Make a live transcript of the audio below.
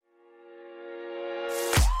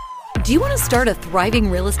Do you want to start a thriving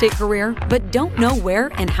real estate career, but don't know where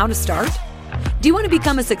and how to start? Do you want to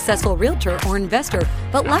become a successful realtor or investor,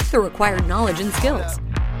 but lack the required knowledge and skills?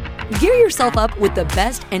 Gear yourself up with the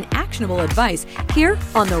best and actionable advice here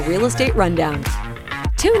on the Real Estate Rundown.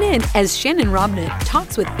 Tune in as Shannon Robnett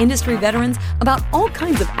talks with industry veterans about all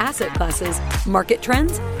kinds of asset classes, market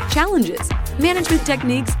trends, challenges, management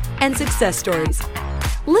techniques, and success stories.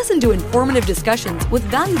 Listen to informative discussions with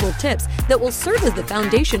valuable tips that will serve as the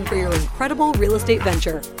foundation for your incredible real estate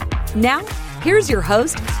venture. Now, here's your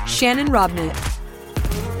host, Shannon Robnett.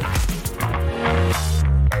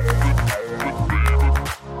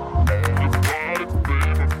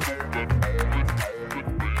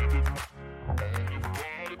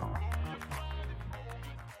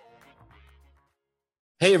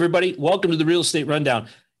 Hey, everybody. Welcome to the Real Estate Rundown.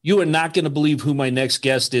 You are not going to believe who my next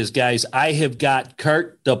guest is, guys. I have got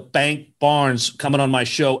Kurt "The Bank" Barnes coming on my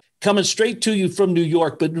show, coming straight to you from New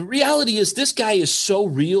York. But the reality is this guy is so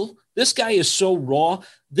real. This guy is so raw.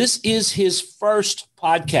 This is his first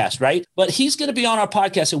podcast, right? But he's going to be on our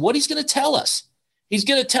podcast. And what he's going to tell us, he's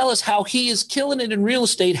going to tell us how he is killing it in real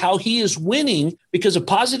estate, how he is winning because of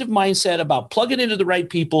positive mindset, about plugging into the right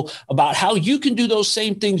people, about how you can do those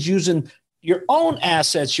same things using your own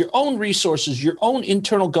assets, your own resources, your own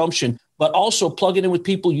internal gumption, but also plug it in with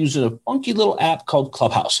people using a funky little app called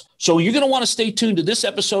Clubhouse. So you're going to want to stay tuned to this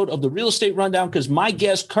episode of the Real Estate Rundown because my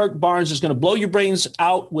guest, Kurt Barnes, is going to blow your brains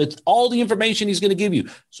out with all the information he's going to give you.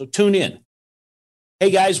 So tune in. Hey,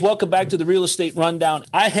 guys, welcome back to the Real Estate Rundown.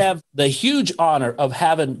 I have the huge honor of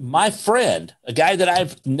having my friend, a guy that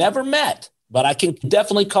I've never met, but I can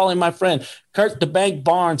definitely call him my friend, Kurt "The Bank"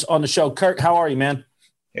 Barnes on the show. Kurt, how are you, man?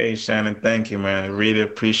 Hey, Shannon, thank you, man. I really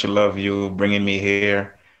appreciate you bringing me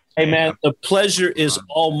here. Hey, man, the pleasure is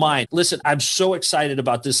all mine. Listen, I'm so excited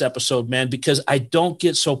about this episode, man, because I don't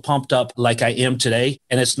get so pumped up like I am today,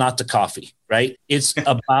 and it's not the coffee, right? It's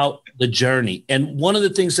about the journey. And one of the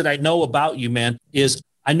things that I know about you, man, is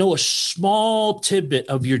I know a small tidbit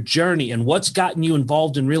of your journey and what's gotten you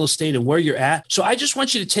involved in real estate and where you're at. So I just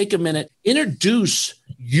want you to take a minute, introduce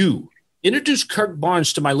Kurt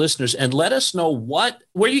Barnes to my listeners and let us know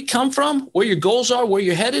where you come from, where your goals are, where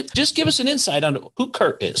you're headed. Just give us an insight on who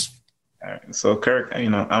Kurt is. All right. So Kurt,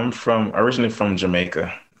 I'm originally from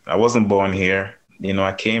Jamaica. I wasn't born here.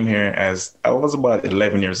 I came here as I was about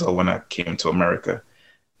 11 years old when I came to America.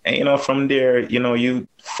 And, from there, you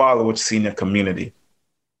follow what you see in your community.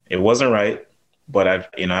 It wasn't right, but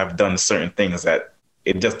I've done certain things that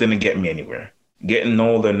it just didn't get me anywhere. Getting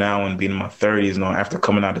older now and being in my 30s now after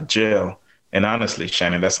coming out of jail. And honestly,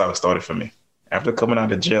 Shannon, that's how it started for me. After coming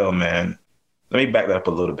out of jail, man, let me back that up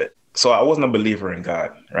a little bit. So I wasn't a believer in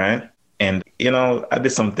God, right? And, I did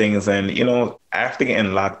some things and, after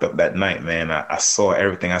getting locked up that night, man, I saw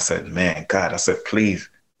everything. I said, man, God, please,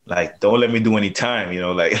 don't let me do any time,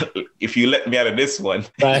 if you let me out of this one,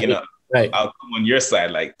 right. Right. I'll come on your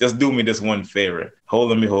side. Just do me this one favor.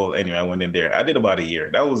 Hold on me hold. Anyway, I went in there. I did about a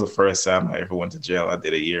year. That was the first time I ever went to jail. I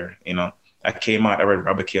did a year. I came out, I read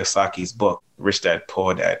Robert Kiyosaki's book, Rich Dad,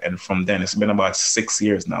 Poor Dad. And from then, it's been about 6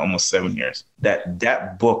 years now, almost 7 years.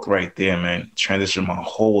 That book right there, man, transitioned my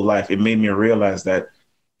whole life. It made me realize that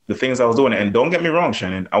the things I was doing, and don't get me wrong,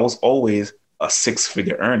 Shannon, I was always a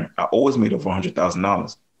six-figure earner. I always made over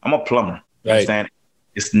 $100,000. I'm a plumber. Right. Understand?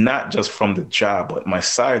 It's not just from the job, but my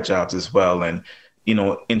side jobs as well. And,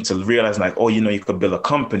 into realizing you could build a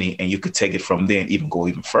company and you could take it from there and even go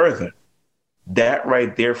even further. That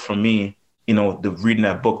right there for me, the reading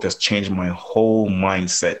that book just changed my whole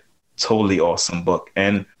mindset. Totally awesome book.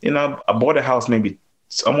 And, I bought a house maybe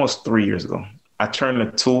almost 3 years ago. I turned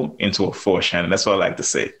a 2 into a 4, Shannon. That's what I like to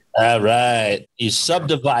say. All right. You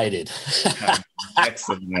subdivided.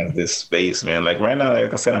 Excellent at this space, man. Right now,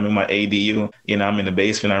 like I said, I'm in my ADU. I'm in the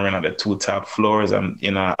basement. I rent out the 2 top floors.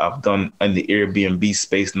 I've done in the Airbnb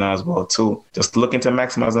space now as well, too. Just looking to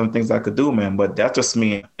maximize on things I could do, man. But that's just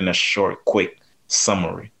me in a short, quick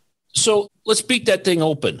summary. So let's beat that thing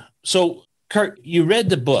open. So, Kurt, you read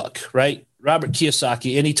the book, right? Robert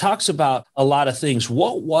Kiyosaki, and he talks about a lot of things.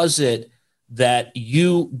 What was it that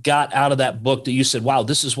you got out of that book that you said, wow,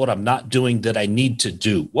 this is what I'm not doing that I need to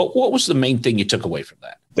do? What was the main thing you took away from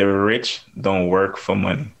that? The rich don't work for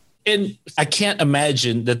money. And I can't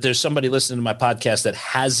imagine that there's somebody listening to my podcast that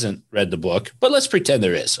hasn't read the book, but let's pretend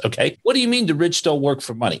there is, okay? What do you mean the rich don't work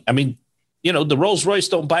for money? I mean, the Rolls Royce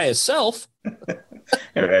don't buy itself.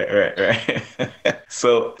 Right.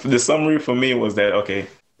 So the summary for me was that, okay,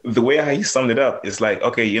 the way how he summed it up is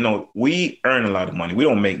we earn a lot of money. We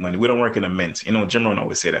don't make money. We don't work in a mint. Jim Rohn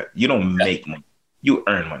always say that. You don't make money. You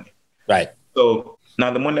earn money. Right. So Now,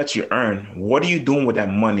 the money that you earn, what are you doing with that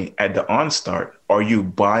money at the onstart? Are you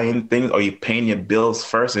buying things? Are you paying your bills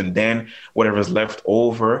first? And then whatever's left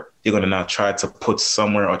over, you're going to now try to put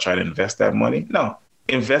somewhere or try to invest that money? No.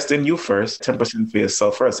 Invest in you first, 10% for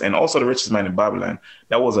yourself first. And also The Richest Man in Babylon.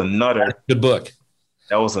 That was another good book.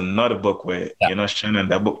 That was another book where, Shannon,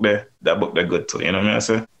 that book they're good too. You know what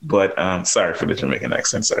I mean? But sorry for the Jamaican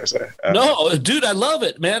accent. Sorry. No, dude, I love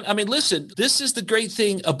it, man. I mean, listen, this is the great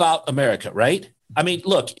thing about America, right? I mean,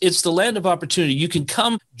 look, it's the land of opportunity. You can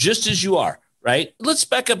come just as you are, right? Let's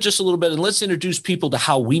back up just a little bit and let's introduce people to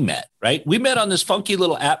how we met, right? We met on this funky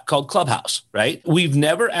little app called Clubhouse, right? We've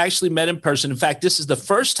never actually met in person. In fact, this is the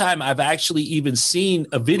first time I've actually even seen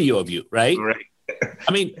a video of you, right? Right.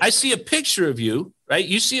 I mean, I see a picture of you, right?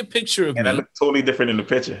 You see a picture of me. And I look totally different in the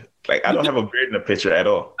picture. Like, I don't have a beard in the picture at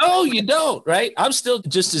all. Oh, you don't, right? I'm still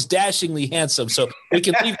just as dashingly handsome. So we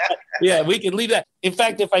can leave that. Yeah, we can leave that. In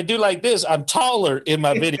fact, if I do like this, I'm taller in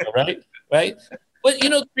my video, right? Right? But,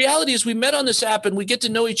 the reality is we met on this app and we get to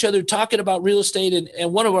know each other talking about real estate.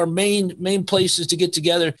 And one of our main places to get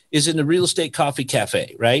together is in the Real Estate Coffee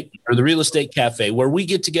Cafe, right? Or the Real Estate Cafe, where we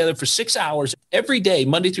get together for 6 hours every day,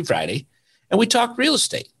 Monday through Friday, and we talk real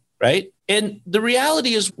estate, right? And the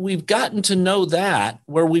reality is we've gotten to know that,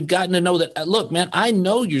 look, man, I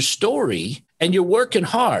know your story and you're working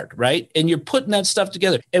hard, right? And you're putting that stuff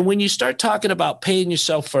together. And when you start talking about paying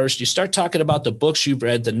yourself first, you start talking about the books you've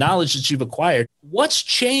read, the knowledge that you've acquired, what's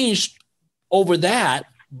changed over that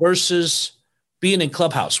versus being in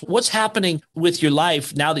Clubhouse? What's happening with your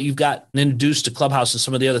life now that you've gotten introduced to Clubhouse and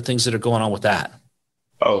some of the other things that are going on with that?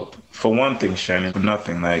 Oh, for one thing, Shannon,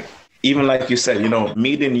 nothing. Like, even like you said,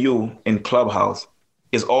 meeting you in Clubhouse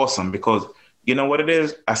is awesome because you know what it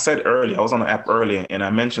is? I said earlier, I was on the app earlier and I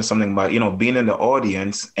mentioned something about, being in the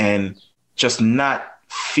audience and just not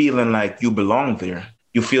feeling like you belong there.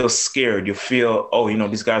 You feel scared. You feel,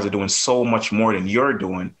 these guys are doing so much more than you're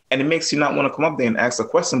doing. And it makes you not want to come up there and ask a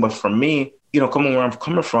question. But for me, coming where I'm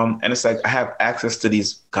coming from, and it's like I have access to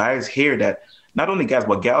these guys here that not only guys,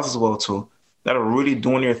 but gals as well, too, that are really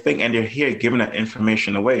doing their thing. And they're here giving that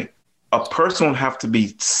information away. A person will have to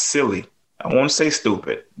be silly. I won't say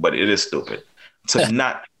stupid, but it is stupid to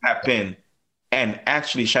not tap in and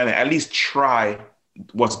actually try to at least try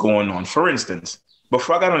what's going on. For instance,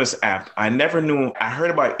 before I got on this app, I heard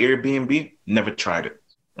about Airbnb, never tried it,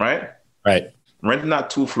 right? Right. Renting out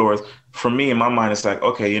 2 floors. For me, in my mind, it's like,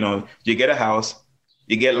 okay, you get a house,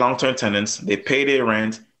 you get long-term tenants, they pay their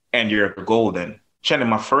rent, and you're golden. Shannon,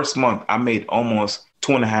 my first month, I made almost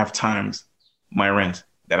 2.5 times my rent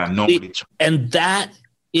that I normally charge. And that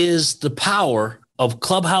is the power of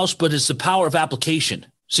Clubhouse, but it's the power of application.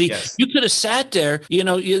 See, yes. You could have sat there,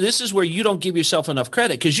 this is where you don't give yourself enough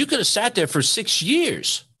credit because you could have sat there for 6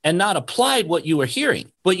 years and not applied what you were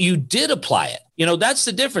hearing, but you did apply it. That's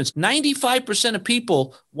the difference. 95% of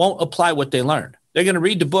people won't apply what they learned. They're going to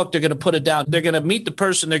read the book. They're going to put it down. They're going to meet the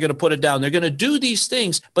person. They're going to put it down. They're going to do these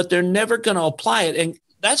things, but they're never going to apply it. And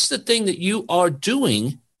that's the thing that you are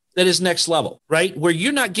doing that is next level, right? Where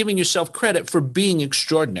you're not giving yourself credit for being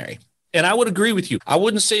extraordinary. And I would agree with you. I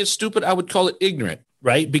wouldn't say it's stupid. I would call it ignorant,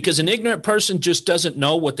 right? Because an ignorant person just doesn't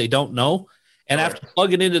know what they don't know. And after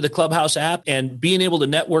plugging into the Clubhouse app and being able to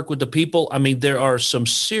network with the people, I mean, there are some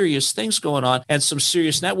serious things going on and some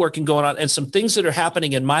serious networking going on and some things that are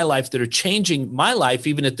happening in my life that are changing my life,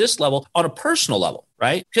 even at this level, on a personal level,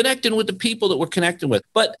 right? Connecting with the people that we're connecting with.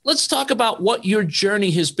 But let's talk about what your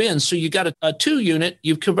journey has been. So you got a 2-unit,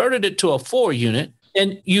 you've converted it to a 4-unit,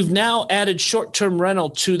 and you've now added short-term rental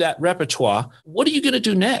to that repertoire. What are you going to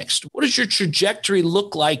do next? What does your trajectory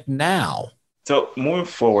look like now? So moving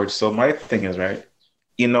forward, so my thing is, right,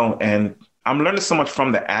 and I'm learning so much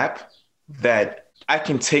from the app that I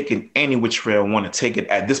can take it any which way I want to take it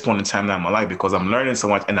at this point in time now in my life because I'm learning so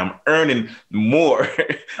much and I'm earning more.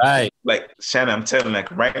 Right. Like, Shannon, I'm telling you,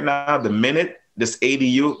 like right now, the minute this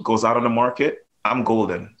ADU goes out on the market, I'm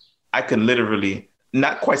golden. I can literally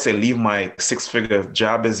not quite say leave my 6-figure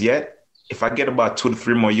job as yet. If I get about 2 to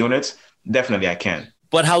 3 more units, definitely I can.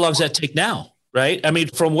 But how long does that take now? Right? I mean,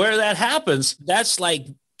 from where that happens, that's like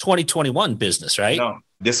 2021 business, right? No,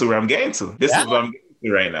 this is where I'm getting to. This is what I'm getting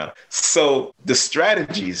to right now. So the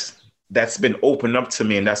strategies that's been opened up to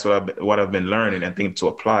me, and that's what I've been learning and thinking to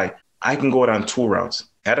apply, I can go down 2 routes.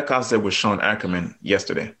 I had a conversation with Sean Ackerman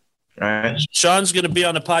yesterday. Right. Sean's going to be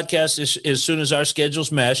on the podcast as soon as our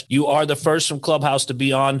schedules mesh. You are the first from Clubhouse to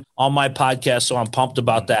be on my podcast, so I'm pumped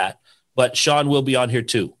about that. But Sean will be on here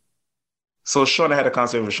too. So Sean, I had a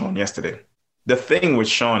conversation with Sean yesterday. The thing with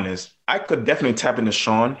Sean is I could definitely tap into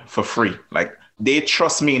Sean for free. Like they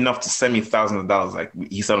trust me enough to send me thousands of dollars, like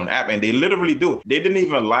he said on the app, and they literally do. They didn't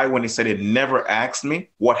even lie when they said they never asked me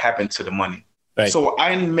what happened to the money. Right. So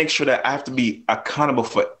I make sure that I have to be accountable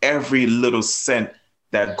for every little cent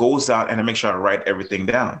that goes out, and I make sure I write everything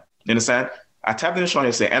down. You understand? I tapped into Sean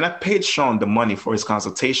yesterday, and I paid Sean the money for his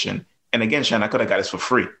consultation. And again, Sean, I could have got this for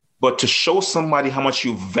free. But to show somebody how much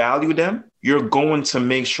you value them, you're going to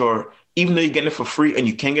make sure, even though you're getting it for free and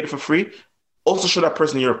you can get it for free, also show that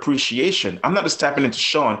person your appreciation. I'm not just tapping into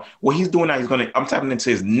Sean. What he's doing now, I'm tapping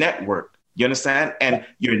into his network. You understand? And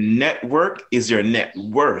your network is your net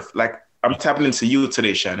worth. Like, I'm tapping into you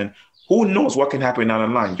today, Shannon. Who knows what can happen down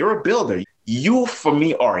the line? You're a builder. You, for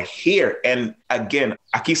me, are here. And again,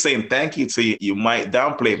 I keep saying thank you to you. You might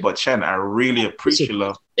downplay it, but Shannon, I really appreciate your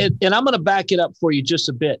love. And I'm going to back it up for you just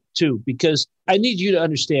a bit, too, because I need you to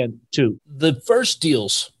understand, too, the first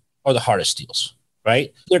deals are the hardest deals,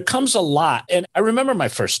 right? There comes a lot. And I remember my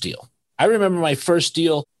first deal. I remember my first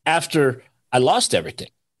deal after I lost everything,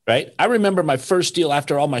 right? I remember my first deal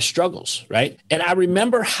after all my struggles, right? And I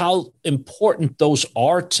remember how important those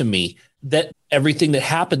are to me, that everything that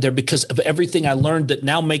happened there, because of everything I learned that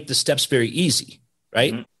now make the steps very easy,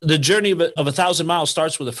 right? Mm-hmm. The journey of 1,000 miles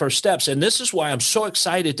starts with the first steps. And this is why I'm so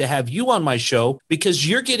excited to have you on my show, because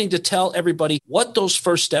you're getting to tell everybody what those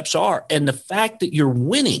first steps are and the fact that you're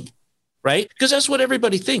winning, right? Because that's what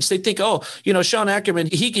everybody thinks. They think, oh, Sean Ackerman,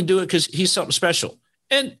 he can do it because he's something special.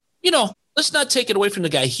 And, let's not take it away from the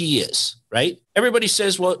guy. He is, right? Everybody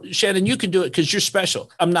says, well, Shannon, you can do it because you're special.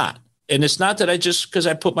 I'm not. And it's not that because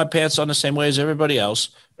I put my pants on the same way as everybody else,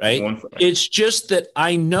 right? It's just that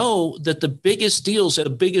I know that the biggest deals and the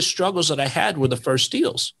biggest struggles that I had were the first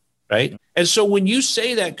deals, right? And so when you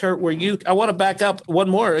say that, Kurt, I want to back up one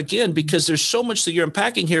more again, because there's so much that you're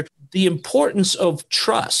unpacking here. The importance of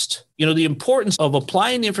trust, the importance of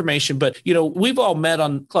applying the information. But, we've all met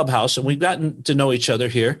on Clubhouse and we've gotten to know each other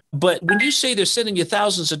here. But when you say they're sending you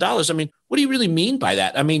thousands of dollars, I mean, what do you really mean by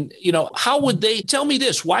that? I mean, how would they tell me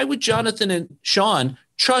this? Why would Jonathan and Sean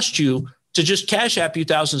trust you to just cash app you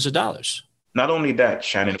thousands of dollars? Not only that,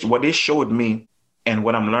 Shannon, what they showed me and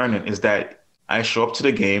what I'm learning is that I show up to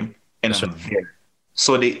the game and I'm there.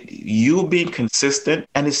 So you being consistent,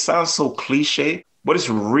 and it sounds so cliche, but it's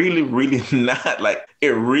really, really not. Like, it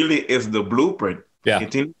really is the blueprint. Yeah.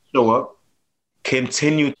 Continue to show up,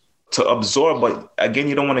 continue to absorb. But again,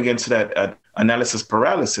 you don't want to get into that analysis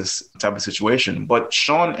paralysis type of situation. But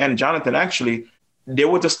Sean and Jonathan, actually, they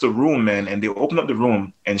were just the room, man. And they opened up the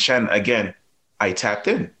room. And Shannon, again, I tapped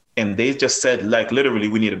in. And they just said, like, literally,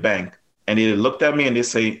 we need a bank. And they looked at me and they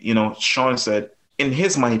say, Sean said, in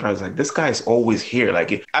his mind, he probably was like, this guy is always here.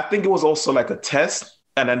 Like, I think it was also like a test.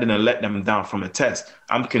 And I didn't let them down from the test.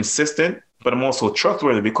 I'm consistent, but I'm also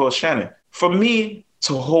trustworthy, because, Shannon, for me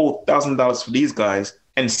to hold $1,000 for these guys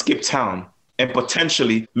and skip town and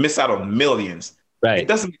potentially miss out on millions, right? It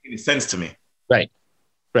doesn't make any sense to me. Right.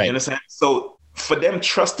 You understand? So for them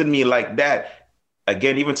trusting me like that,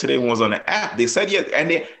 again, even today when I was on the app, they said, yeah. And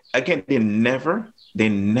they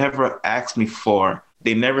never asked me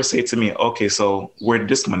they never say to me, okay, so where did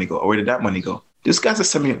this money go? Or where did that money go? This guy has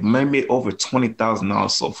sent me made over $20,000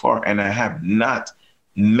 so far, and I have not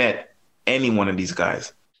met any one of these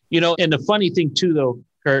guys. And the funny thing too, though,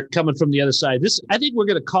 Kurt, coming from the other side, I think we're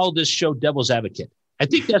going to call this show Devil's Advocate. I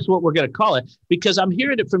think that's what we're going to call it, because I'm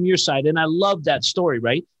hearing it from your side, and I love that story,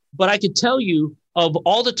 right? But I can tell you, of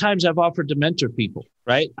all the times I've offered to mentor people,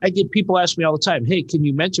 right? I get people ask me all the time, hey, can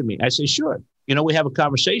you mentor me? I say, sure. We have a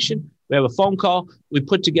conversation. We have a phone call. We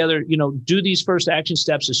put together, do these first action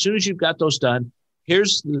steps. As soon as you've got those done,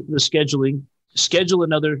 here's the scheduling. Schedule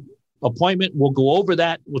another appointment. We'll go over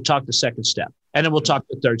that. We'll talk the second step, and then we'll talk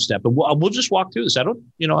the third step. And we'll just walk through this. I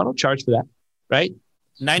don't charge for that, right?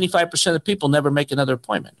 95% of people never make another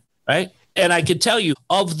appointment, right? And I can tell you,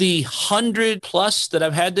 of the 100 plus that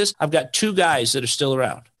I've had this, I've got 2 guys that are still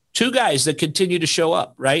around. 2 guys that continue to show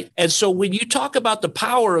up, right? And so when you talk about the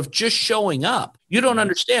power of just showing up, you don't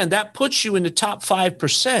understand that puts you in the top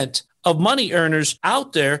 5% of money earners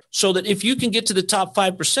out there, so that if you can get to the top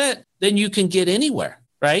 5%, then you can get anywhere,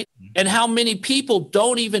 right? And how many people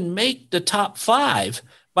don't even make the top 5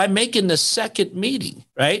 by making the second meeting,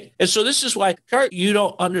 right? And so this is why, Kurt, you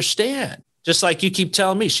don't understand. Just like you keep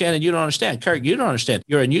telling me, Shannon, you don't understand. Kurt, you don't understand.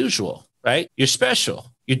 You're unusual, right? You're special.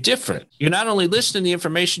 You're different. You're not only listening to the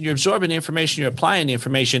information, you're absorbing the information, you're applying the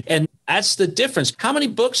information. And that's the difference. How many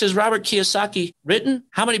books has Robert Kiyosaki written?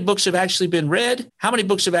 How many books have actually been read? How many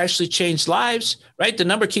books have actually changed lives, right? The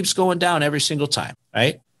number keeps going down every single time,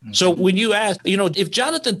 right? Mm-hmm. So when you ask, if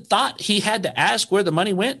Jonathan thought he had to ask where the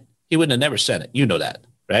money went, he wouldn't have never said it. You know that,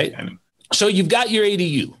 right? So you've got your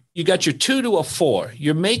ADU, You got your 2 to a 4.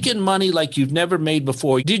 You're making money like you've never made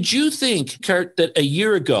before. Did you think, Kurt, that a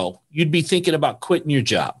year ago you'd be thinking about quitting your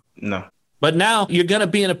job? No. But now you're going to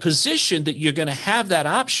be in a position that you're going to have that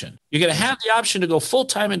option. You're going to have the option to go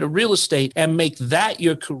full-time into real estate and make that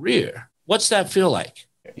your career. What's that feel like?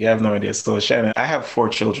 You have no idea. So, Shannon, I have 4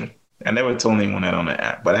 children. I never told anyone that on the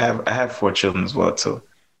app, but I have 4 children as well, too.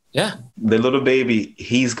 Yeah. The little baby,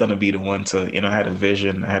 he's going to be the one to, I had a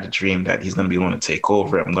vision, I had a dream that he's going to be the one to take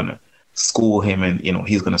over. I'm going to school him and,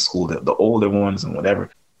 he's going to school the older ones and whatever.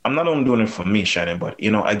 I'm not only doing it for me, Shannon, but,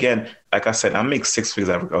 again, like I said, I make 6 figures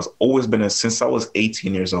Africa. I was always been, since I was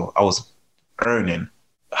 18 years old, I was earning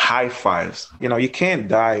high fives. You can't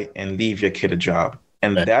die and leave your kid a job.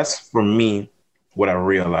 And that's, for me, what I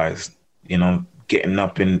realized, getting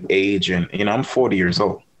up in age and, I'm 40 years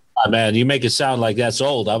old. Oh, man, you make it sound like that's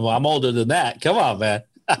old. I'm older than that. Come on, man.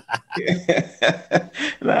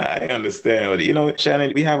 Nah, I understand. But,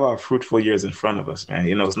 Shannon, we have our fruitful years in front of us, man.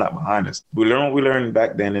 It's not behind us. We learn what we learned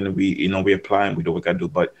back then, and we apply and we do what we got to do.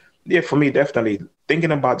 But yeah, for me, definitely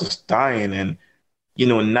thinking about just dying and,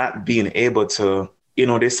 not being able to,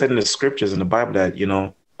 they said in the scriptures in the Bible that,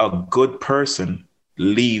 a good person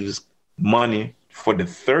leaves money for the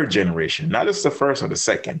 3rd generation, not just the 1st or the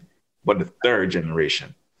 2nd, but the 3rd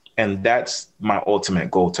generation. And that's my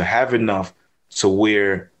ultimate goal, to have enough to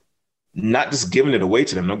where not just giving it away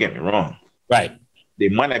to them. Don't get me wrong. Right. They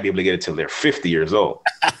might not be able to get it till they're 50 years old,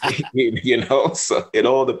 so it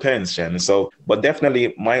all depends, Shannon. So, but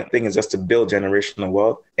definitely my thing is just to build generational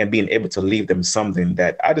wealth and being able to leave them something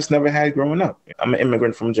that I just never had growing up. I'm an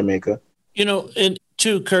immigrant from Jamaica. And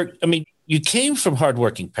too, Kirk, I mean, you came from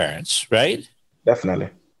hardworking parents, right? Definitely.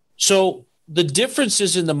 So the difference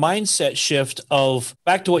is in the mindset shift of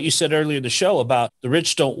back to what you said earlier in the show about the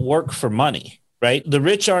rich don't work for money, right? The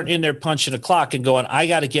rich aren't in there punching a clock and going, I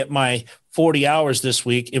got to get my 40 hours this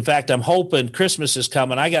week. In fact, I'm hoping Christmas is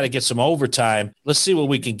coming. I got to get some overtime. Let's see what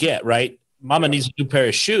we can get, right? Mama needs a new pair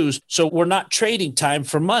of shoes. So we're not trading time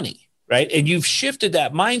for money, right? And you've shifted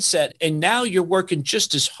that mindset and now you're working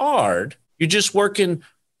just as hard. You're just working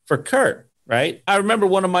for Kurt, right? I remember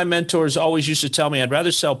one of my mentors always used to tell me, I'd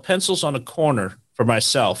rather sell pencils on a corner for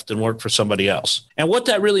myself than work for somebody else. And what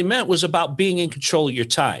that really meant was about being in control of your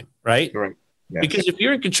time, right? Right. Yeah. Because if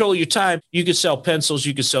you're in control of your time, you could sell pencils,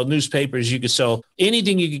 you could sell newspapers, you could sell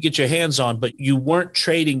anything you could get your hands on, but you weren't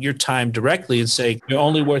trading your time directly and saying you're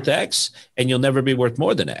only worth X and you'll never be worth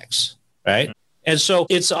more than X, right? And so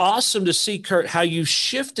it's awesome to see, Kurt, how you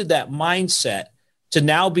shifted that mindset to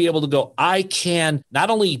now be able to go, I can not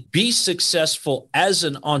only be successful as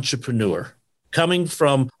an entrepreneur, coming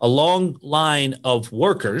from a long line of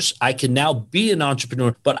workers, I can now be an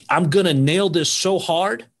entrepreneur, but I'm going to nail this so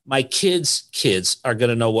hard. My kids' kids are going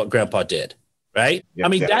to know what grandpa did, right? Yes, I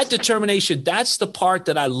mean, yes. that determination, that's the part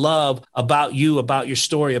that I love about you, about your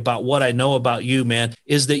story, about what I know about you, man,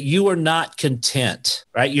 is that you are not content,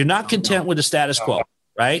 right? You're not content with the status quo,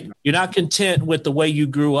 right? You're not content with the way you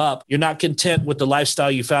grew up. You're not content with the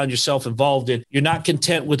lifestyle you found yourself involved in. You're not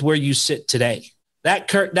content with where you sit today. That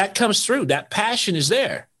comes through. That passion is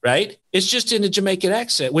there, right? It's just in a Jamaican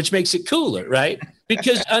accent, which makes it cooler, right?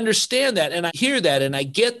 Because understand that, and I hear that, and I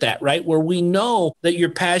get that, right? Where we know that your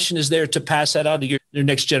passion is there to pass that on to your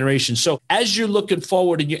next generation. So as you're looking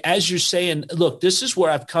forward and as you're saying, look, this is where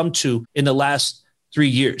I've come to in the last 3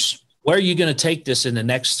 years. Where are you going to take this in the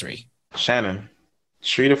next 3? Shannon,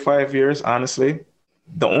 3 to 5 years, honestly,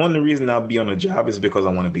 the only reason I'll be on a job is because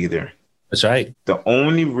I want to be there. That's right. The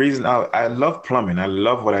only reason I love plumbing, I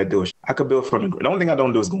love what I do. I could build from the only thing I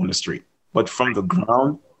don't do is go on the street, but from the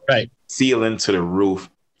ground, right, ceiling to the roof,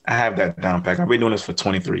 I have that down pack. I've been doing this for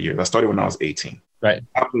 23 years. I started when I was 18. Right.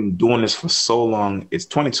 I've been doing this for so long. It's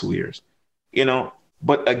 22 years,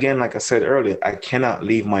 but again, like I said earlier, I cannot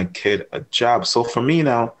leave my kid a job. So for me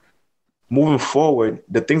now, moving forward,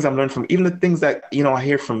 the things I'm learning from, even the things that, I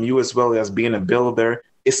hear from you as well as being a builder,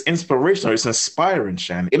 it's inspirational. It's inspiring,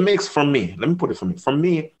 Shannon. It makes, for me, let me put it for me. For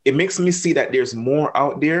me, it makes me see that there's more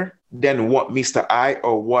out there than what meets the eye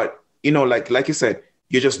or what, like you said,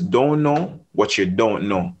 you just don't know what you don't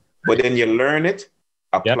know. But then you learn it,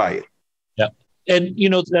 apply it. Yep. And,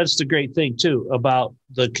 that's the great thing, too, about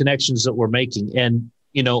the connections that we're making. And,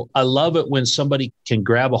 I love it when somebody can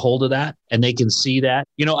grab a hold of that and they can see that.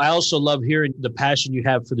 I also love hearing the passion you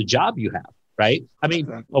have for the job you have. Right. I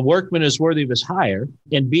mean, a workman is worthy of his hire,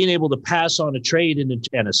 and being able to pass on a trade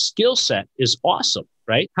and a skill set is awesome.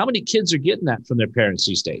 Right. How many kids are getting that from their parents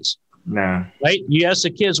these days? Nah. Right. You ask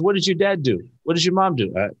the kids, what does your dad do? What does your mom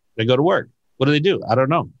do? They go to work. What do they do? I don't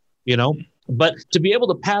know. But to be able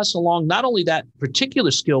to pass along not only that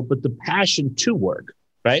particular skill, but the passion to work.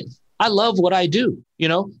 Right. I love what I do. You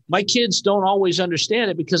know, my kids don't always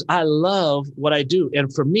understand it because I love what I do.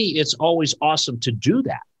 And for me, it's always awesome to do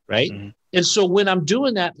that. Right. Mm-hmm. And so when I'm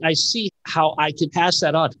doing that, I see how I can pass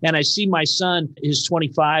that on. And I see my son is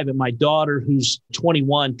 25 and my daughter who's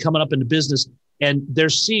 21 coming up into business, and they're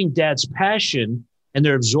seeing dad's passion and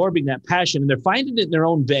they're absorbing that passion and they're finding it in their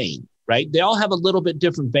own vein. Right. They all have a little bit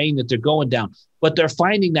different vein that they're going down, but they're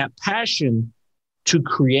finding that passion to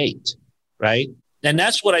create. Right. And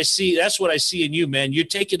that's what I see. That's what I see in you, man. You're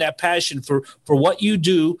taking that passion for what you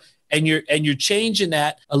do, and you're changing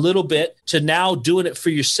that a little bit to now doing it for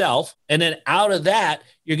yourself. And then out of that,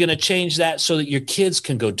 you're going to change that so that your kids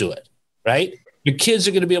can go do it, right? Your kids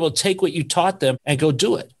are going to be able to take what you taught them and go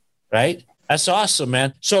do it, right? That's awesome,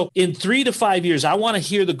 man. So in 3 to 5 years, I want to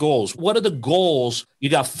hear the goals. What are the goals? You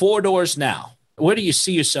got 4 doors now. Where do you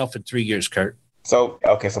see yourself in 3 years, Kurt? So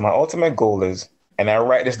my ultimate goal is, and I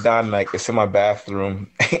write this down like it's in my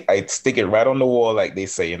bathroom. I stick it right on the wall, like they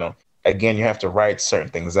say, Again, you have to write certain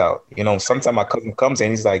things out. Sometimes my cousin comes in,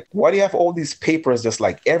 he's like, why do you have all these papers just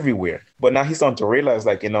like everywhere? But now he's starting to realize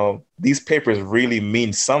like, these papers really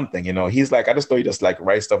mean something. He's like, I just thought you just like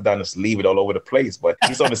write stuff down and just leave it all over the place. But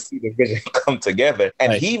he's starting to see the vision come together.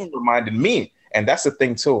 And He even reminded me, and that's the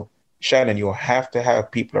thing too, Shannon, you'll have to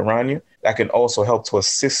have people around you that can also help to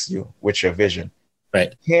assist you with your vision.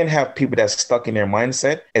 Right. You can't have people that's stuck in their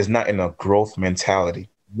mindset is not in a growth mentality.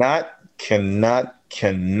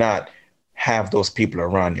 Cannot have those people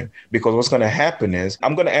around you, because what's going to happen is,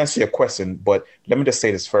 I'm going to answer your question, but let me just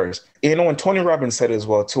say this first. When Tony Robbins said it as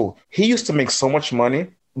well too, he used to make so much money,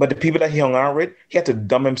 but the people that he hung out with, he had to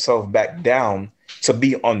dumb himself back down to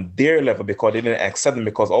be on their level because they didn't accept him,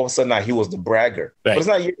 because all of a sudden now he was the bragger. Right. But it's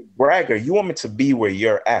not you, the bragger. You want me to be where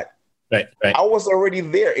you're at. Right. I was already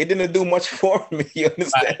there. It didn't do much for me. You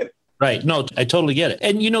understand? Right. No, I totally get it.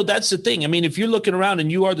 And that's the thing. I mean, if you're looking around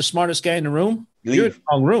and you are the smartest guy in the room, you're in the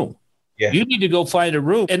wrong room. Yeah. You need to go find a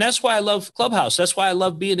room. And that's why I love Clubhouse. That's why I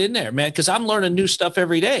love being in there, man, because I'm learning new stuff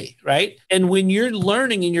every day. Right. And when you're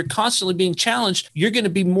learning and you're constantly being challenged, you're going to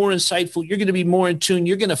be more insightful. You're going to be more in tune.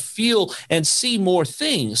 You're going to feel and see more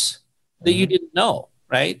things that you didn't know.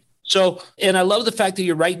 Right. So, and I love the fact that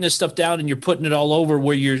you're writing this stuff down and you're putting it all over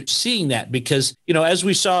where you're seeing that, because, as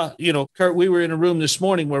we saw, Kurt, we were in a room this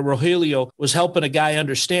morning where Rogelio was helping a guy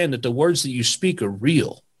understand that the words that you speak are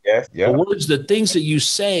real. Yes, yeah. The words, the things that you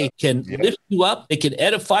say can lift you up. They can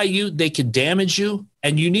edify you. They can damage you.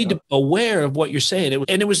 And you need to be aware of what you're saying.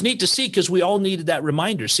 And it was neat to see, because we all needed that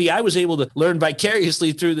reminder. See, I was able to learn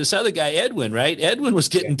vicariously through this other guy, Edwin, right? Edwin was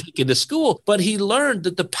getting taken to school, but he learned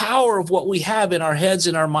that the power of what we have in our heads,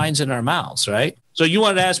 in our minds, in our mouths, right? So you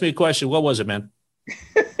wanted to ask me a question. What was it, man?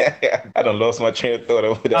 I done lost my train of thought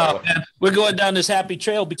over that one. Man, we're going down this happy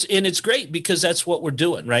trail, and it's great because that's what we're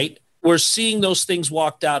doing, right? We're seeing those things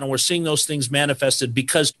walked out and we're seeing those things manifested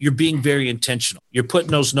because you're being very intentional. You're putting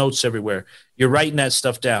those notes everywhere. You're writing that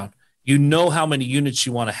stuff down. You know how many units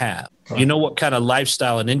you want to have. You know what kind of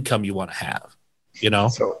lifestyle and income you want to have,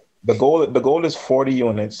 So the goal is 40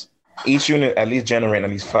 units. Each unit at least generate at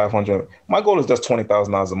least 500. My goal is just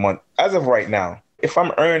 $20,000 a month. As of right now, if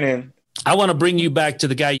I'm earning. I want to bring you back to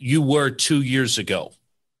the guy you were 2 years ago.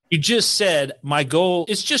 You just said, my goal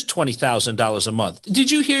is just $20,000 a month.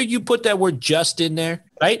 Did you hear you put that word just in there,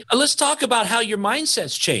 right? Let's talk about how your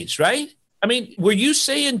mindset's changed, right? I mean, were you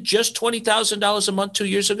saying just $20,000 a month 2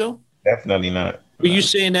 years ago? Definitely not. Were you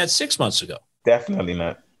saying that 6 months ago? Definitely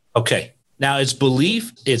not. Okay. Now it's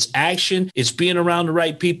belief, it's action, it's being around the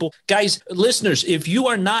right people. Guys, listeners, if you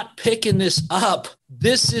are not picking this up,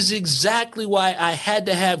 this is exactly why I had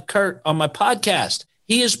to have Kurt on my podcast.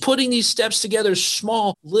 He is putting these steps together,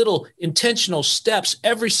 small, little, intentional steps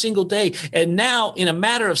every single day. And now in a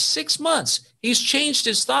matter of 6 months, he's changed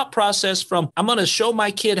his thought process from, I'm going to show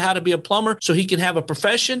my kid how to be a plumber so he can have a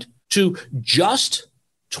profession, to just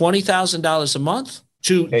 $20,000 a month,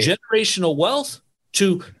 to generational wealth,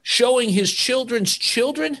 to showing his children's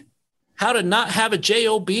children how to not have a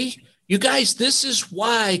job. You guys, this is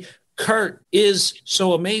why Kurt is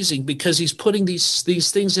so amazing, because he's putting these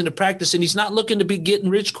things into practice, and he's not looking to be getting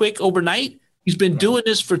rich quick overnight. He's been doing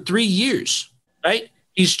this for 3 years, right?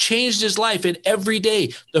 He's changed his life, and every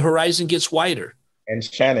day the horizon gets wider. And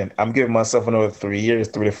Shannon, I'm giving myself another 3 years,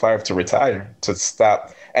 3 to 5 to retire, to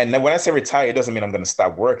stop. And when I say retire, it doesn't mean I'm going to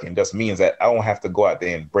stop working. It just means that I don't have to go out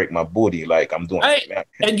there and break my booty like I'm doing right now.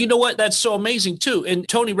 And you know what? That's so amazing too. And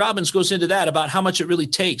Tony Robbins goes into that about how much it really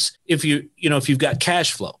takes if you've got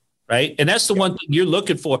cash flow. Right. And that's the one thing you're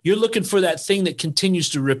looking for. You're looking for that thing that continues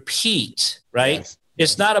to repeat. Right. Yes.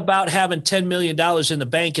 It's not about having $10 million in the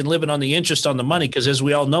bank and living on the interest on the money, because as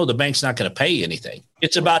we all know, the bank's not going to pay you anything.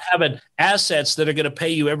 It's about having assets that are going to pay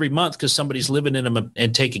you every month because somebody's living in them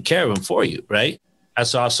and taking care of them for you, right?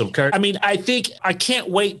 That's awesome, Kurt. I mean, I can't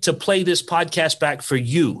wait to play this podcast back for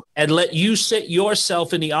you and let you sit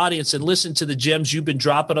yourself in the audience and listen to the gems you've been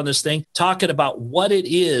dropping on this thing, talking about what it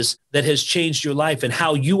is that has changed your life and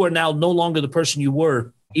how you are now no longer the person you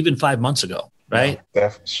were even 5 months ago. Right? No,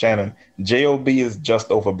 Shannon, JOB is just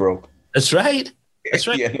over broke. That's right. That's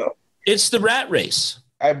right. You know? It's the rat race.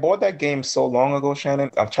 I bought that game so long ago,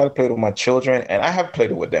 Shannon. I've tried to play it with my children, and I have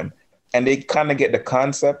played it with them. And they kind of get the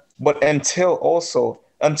concept. But until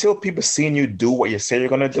people seeing you do what you say you're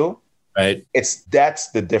going to do, right?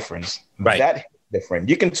 That's the difference. Right. That's different.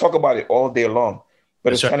 You can talk about it all day long,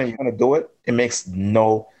 but if Shannon, you're going to do it, it makes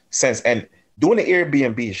no sense. And doing the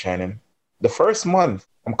Airbnb, Shannon, the first month,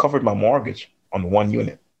 I'm covered my mortgage on 1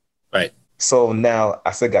 unit. Right. So now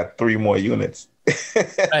I still got 3 more units.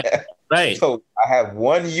 Right. So I have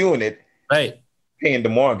 1 unit paying the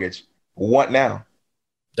mortgage. What now?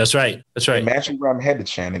 That's right. That's right. Imagine where I'm headed,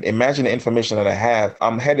 Shannon. Imagine the information that I have.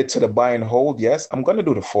 I'm headed to the buy and hold. Yes, I'm going to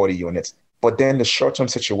do the 40 units. But then the short-term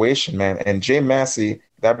situation, man. And Jay Massey,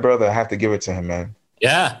 that brother, I have to give it to him, man.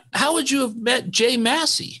 Yeah. How would you have met Jay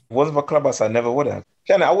Massey? It wasn't for Clubhouse, I never would have.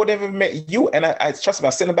 Shannon, I would have even met you. And I trust me, I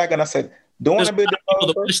was sitting back and I said, don't want to be a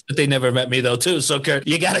developer. That they never met me, though, too. So, Kurt,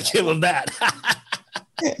 you got to give them that.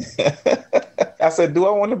 I said, do I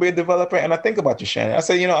want to be a developer? And I think about you, Shannon. I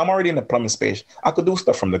said, I'm already in the plumbing space. I could do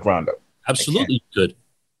stuff from the ground up. Absolutely good.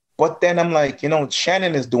 But then I'm like,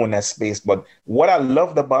 Shannon is doing that space. But what I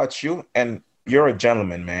loved about you, and you're a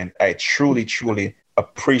gentleman, man. I truly, truly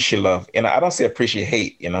appreciate love. And I don't say appreciate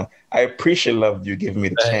hate, I appreciate love you giving me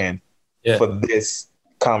the chance for this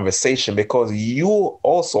conversation, because you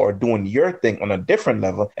also are doing your thing on a different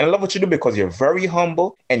level. And I love what you do because you're very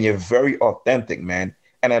humble and you're very authentic, man.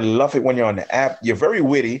 And I love it when you're on the app. You're very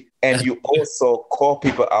witty, and you also call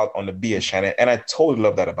people out on the BS, Shannon. And I totally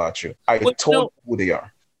love that about you. I totally know who they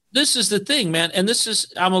are. This is the thing, man. And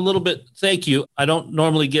I'm a little bit, thank you. I don't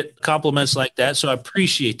normally get compliments like that, so I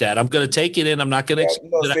appreciate that. I'm going to take it in. I'm not going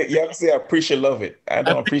to. You have to say, I appreciate love it. I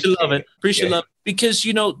don't appreciate love it. Appreciate love it. Because,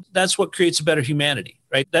 that's what creates a better humanity,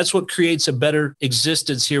 right? That's what creates a better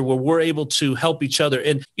existence here where we're able to help each other.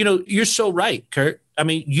 And, you're so right, Kurt. I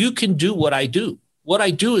mean, you can do what I do. What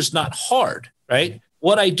I do is not hard, right?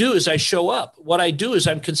 What I do is I show up. What I do is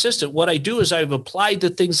I'm consistent. What I do is I've applied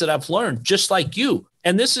the things that I've learned, just like you.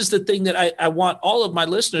 And this is the thing that I want all of my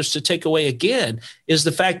listeners to take away again, is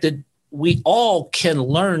the fact that we all can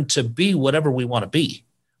learn to be whatever we want to be.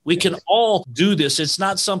 We can all do this. It's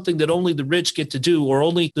not something that only the rich get to do or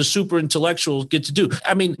only the super intellectuals get to do.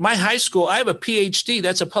 I mean, my high school, I have a PhD.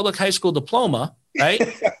 That's a public high school diploma, right?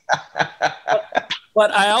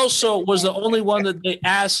 But I also was the only one that they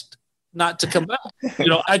asked not to come back.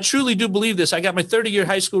 I truly do believe this. I got my 30-year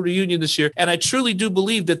high school reunion this year, and I truly do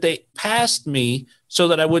believe that they passed me so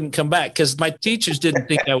that I wouldn't come back, because my teachers didn't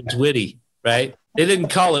think I was witty, right? They didn't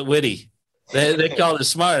call it witty. They called it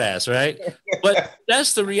smart ass, right? But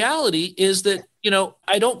that's the reality, is that,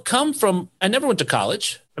 I never went to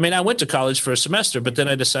college. I mean, I went to college for a semester, but then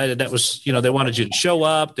I decided that was, they wanted you to show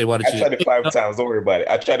up. They wanted you to. I tried it 5 times. Don't worry about it.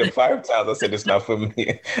 I tried it 5 times. I said, it's not for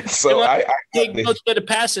me. So you had to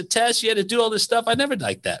pass a test. You had to do all this stuff. I never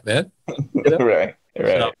liked that, man. Right.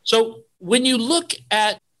 So when you look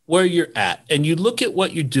at where you're at and you look at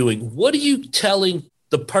what you're doing, what are you telling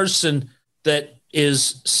the person that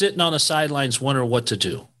is sitting on the sidelines wondering what to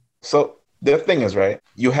do? So the thing is, right,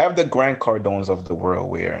 you have the Grant Cardones of the world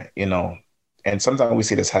where, and sometimes we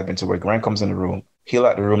see this happen to where Grant comes in the room, he'll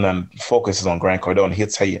out the room and focuses on Grant Cardone. He'll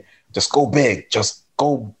tell you, just go big, just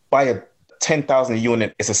go buy a 10,000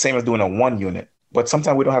 unit. It's the same as doing a 1 unit. But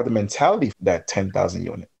sometimes we don't have the mentality for that 10,000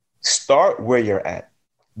 unit. Start where you're at.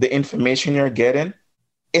 The information you're getting,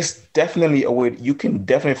 it's definitely a way you can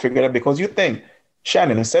definitely figure it out, because you think,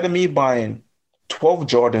 Shannon, instead of me buying 12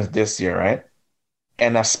 Jordans this year, right?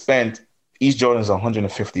 And I spent, each Jordan is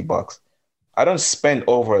 $150. I don't spend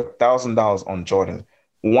over $1,000 on Jordans.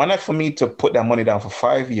 Why not for me to put that money down for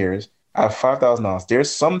 5 years? I have $5,000.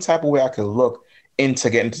 There's some type of way I could look into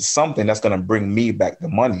getting to something that's going to bring me back the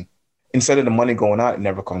money. Instead of the money going out, it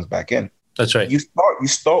never comes back in. That's right. You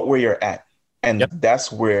start where you're at. And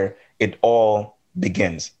that's where it all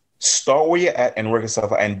begins. Start where you're at and work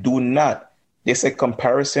yourself out. And do not, they say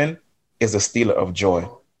comparison is a stealer of joy.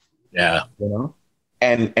 Yeah.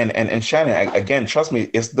 And Shannon, again, trust me,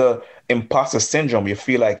 it's the imposter syndrome. You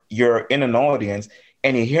feel like you're in an audience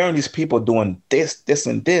and you're hearing these people doing this,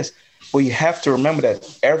 and this. But you have to remember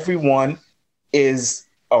that everyone is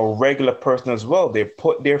a regular person as well. They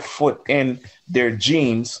put their foot in their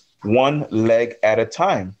jeans one leg at a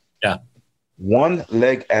time. Yeah. One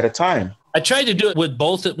leg at a time. I tried to do it with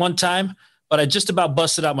both at one time, but I just about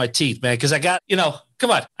busted out my teeth, man, because I got,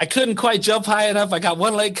 come on. I couldn't quite jump high enough. I got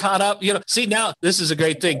one leg caught up. See, now this is a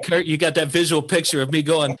great thing, Kurt. You got that visual picture of me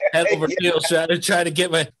going head over heels trying to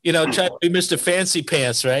get my, trying to be Mr. Fancy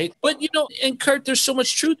Pants, right? But, and Kurt, there's so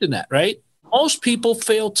much truth in that, right? Most people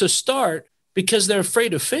fail to start because they're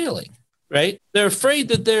afraid of failing, right? They're afraid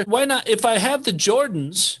that why not? If I have the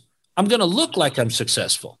Jordans, I'm going to look like I'm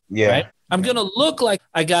successful. Yeah. Right? I'm going to look like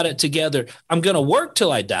I got it together. I'm going to work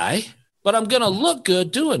till I die, but I'm going to look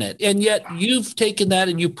good doing it. And yet you've taken that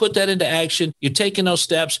and you put that into action. You're taking those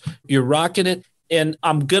steps. You're rocking it. And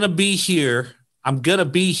I'm going to be here. I'm going to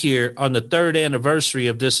be here on the 3rd anniversary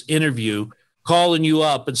of this interview, calling you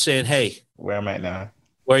up and saying, hey, where am I now?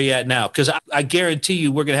 Where are you at now? Because I guarantee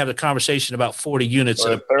you we're going to have a conversation about 40 units.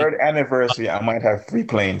 For the 3rd anniversary, I might have 3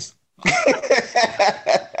 planes.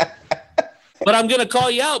 But I'm going to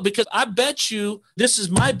call you out because I bet you, this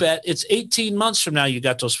is my bet, it's 18 months from now you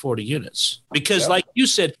got those 40 units. Because like you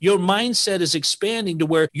said, your mindset is expanding to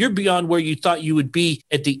where you're beyond where you thought you would be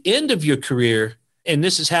at the end of your career. And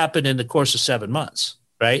this has happened in the course of 7 months,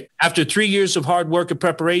 right? After 3 years of hard work and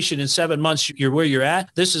preparation, in 7 months, you're where you're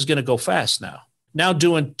at. This is going to go fast now. Now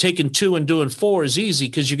taking 2 and doing 4 is easy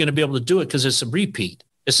because you're going to be able to do it because it's a repeat.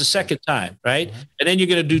 It's the second time, right? Mm-hmm. And then you're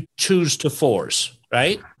going to do 2s to 4s.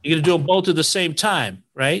 Right? You're going to do them both at the same time,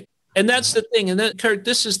 right? And that's the thing. And then, Kurt,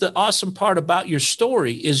 this is the awesome part about your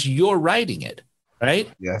story is you're writing it, right?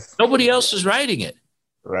 Yes. Nobody else is writing it.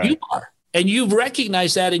 Right. You are. And you've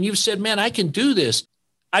recognized that and you've said, man, I can do this.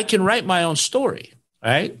 I can write my own story,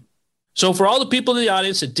 right? So for all the people in the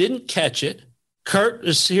audience that didn't catch it, Kurt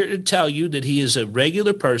is here to tell you that he is a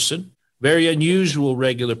regular person, very unusual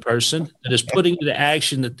regular person that is putting into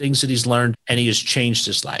action the things that he's learned and he has changed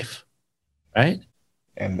his life, right?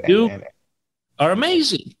 And are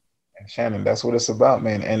amazing. And Shannon, that's what it's about,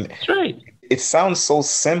 man. And that's right. It sounds so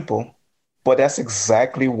simple, but that's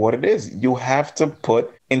exactly what it is. You have to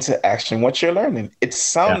put into action what you're learning. It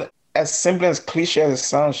sounds as simple as cliche as it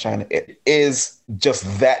sounds, Shannon. It is just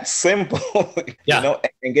that simple.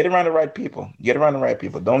 And get around the right people. Get around the right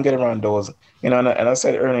people. Don't get around those. And I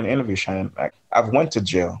said earlier in the interview, Shannon, like I've went to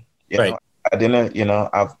jail. You know, I didn't.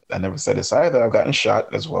 I never said this either. I've gotten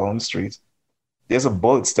shot as well on the streets. There's a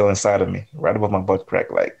bullet still inside of me, right above my butt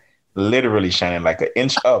crack, like literally, Shannon, like an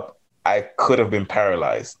inch up. I could have been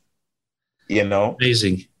paralyzed.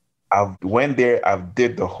 Amazing. I went there. I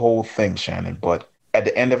did the whole thing, Shannon. But at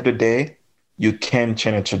the end of the day, you can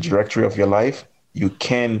change the trajectory of your life. You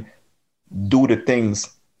can do the things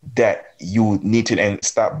that you need to, and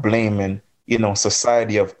stop blaming,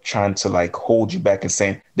 society of trying to like hold you back and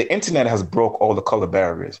saying the internet has broke all the color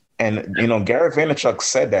barriers. And, Gary Vaynerchuk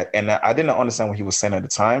said that. And I didn't understand what he was saying at the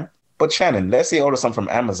time. But Shannon, let's say you order something from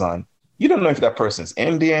Amazon. You don't know if that person's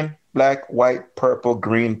Indian, black, white, purple,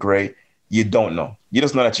 green, gray. You don't know. You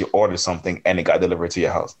just know that you ordered something and it got delivered to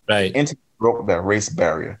your house. Right. Internet broke that race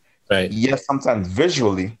barrier. Right. Yes, sometimes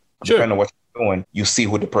visually, depending on what you're doing, you see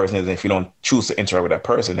who the person is. And if you don't choose to interact with that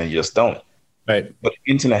person, then you just don't. Right. But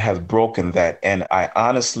the internet has broken that. And I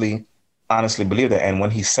honestly believe that. And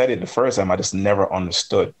when he said it the first time, I just never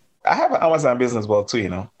understood. I have an Amazon business as well,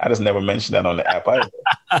 too, I just never mentioned that on the app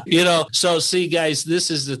either. So see, guys,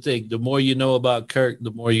 this is the thing. The more you know about Kurt,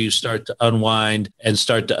 the more you start to unwind and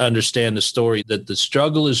start to understand the story that the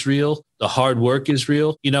struggle is real. The hard work is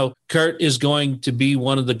real. Kurt is going to be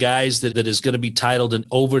one of the guys that is going to be titled an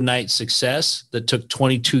overnight success that took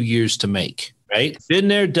 22 years to make. Right? Been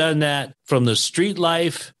there, done that, from the street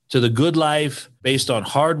life to the good life based on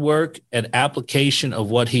hard work and application of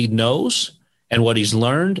what he knows and what he's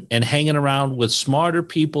learned and hanging around with smarter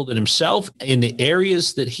people than himself in the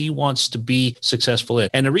areas that he wants to be successful in.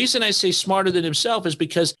 And the reason I say smarter than himself is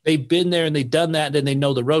because they've been there and they've done that and they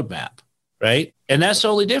know the roadmap, right? And that's the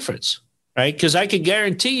only difference, right? Because I can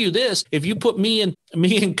guarantee you this, if you put me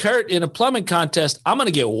and Kurt in a plumbing contest, I'm going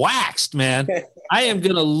to get waxed, man. I am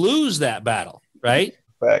going to lose that battle, right?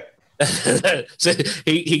 Right. So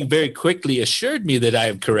he very quickly assured me that I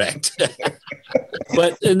am correct.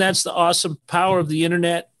 And that's the awesome power of the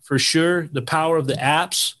internet, for sure. The power of the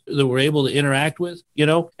apps that we're able to interact with,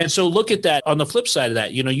 And so look at that on the flip side of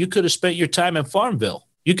that. You could have spent your time in Farmville.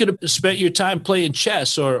 You could have spent your time playing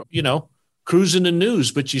chess or, cruising the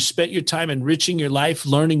news, but you spent your time enriching your life,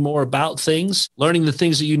 learning more about things, learning the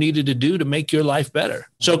things that you needed to do to make your life better.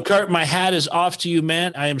 So Kurt, my hat is off to you,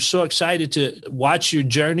 man. I am so excited to watch your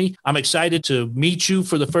journey. I'm excited to meet you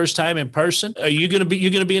for the first time in person. You're going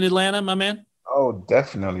to be in Atlanta, my man? Oh,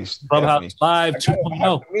 definitely. Clubhouse Definitely. Live I gotta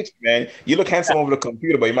 2.0. meet you, man. You look handsome over the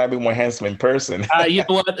computer, but you might be more handsome in person. You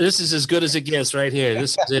know what? This is as good as it gets right here.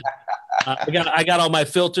 This is it. I got all my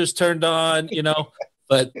filters turned on,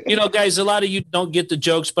 But, guys, a lot of you don't get the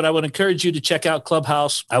jokes, but I would encourage you to check out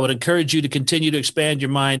Clubhouse. I would encourage you to continue to expand your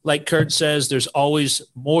mind. Like Kurt says, there's always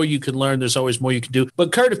more you can learn. There's always more you can do.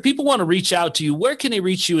 But, Kurt, if people want to reach out to you, where can they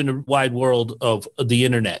reach you in the wide world of the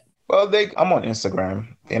internet? Well, I'm on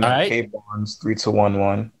Instagram, right. K Barnes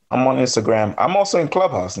 3211. I'm on Instagram. I'm also in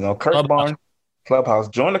Clubhouse, Kurt Barnes Clubhouse.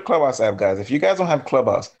 Join the Clubhouse app, guys. If you guys don't have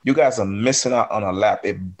Clubhouse, you guys are missing out on a lap.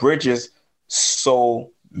 It bridges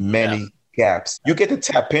so many gaps. You get to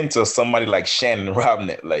tap into somebody like Shannon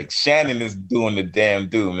Robnett. Like Shannon is doing the damn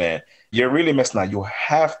do, man. You're really missing out. You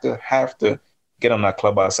have to get on that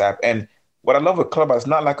Clubhouse app. And what I love with Clubhouse,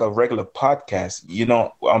 not like a regular podcast.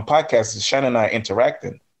 On podcasts, Shannon and I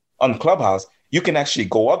interacting. On Clubhouse, you can actually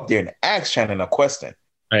go up there and ask Shannon a question.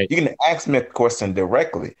 Right. You can ask me a question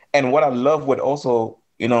directly. And what I love with also,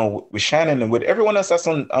 with Shannon and with everyone else that's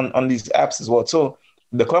on these apps as well too,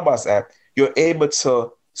 the Clubhouse app, you're able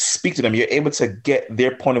to speak to them. You're able to get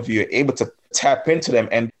their point of view. You're able to tap into them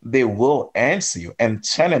and they will answer you. And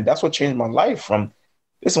Shannon, that's what changed my life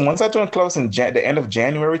listen, once I joined Clubhouse in the end of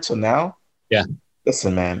January till now. Yeah.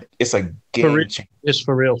 Listen, man, it's a game changer. It's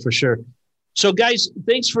for real, for sure. So, guys,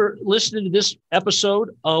 thanks for listening to this episode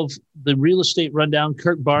of the Real Estate Rundown.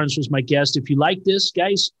 Kurt Barnes was my guest. If you like this,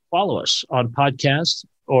 guys, follow us on podcast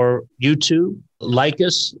or YouTube. Like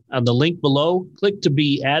us on the link below. Click to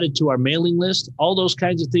be added to our mailing list. All those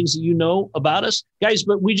kinds of things that you know about us. Guys,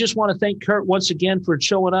 but we just want to thank Kurt once again for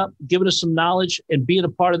showing up, giving us some knowledge, and being a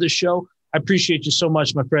part of the show. I appreciate you so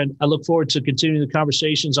much, my friend. I look forward to continuing the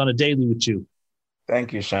conversations on a daily with you.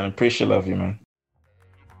 Thank you, Shannon. Love you, man.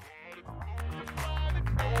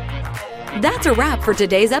 That's a wrap for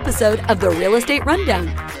today's episode of the Real Estate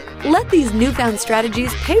Rundown. Let these newfound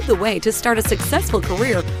strategies pave the way to start a successful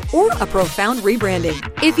career or a profound rebranding.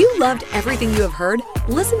 If you loved everything you have heard,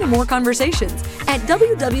 listen to more conversations at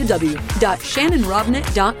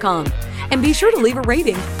www.shannonrobnett.com. And be sure to leave a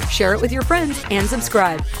rating, share it with your friends, and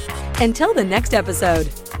subscribe. Until the next episode.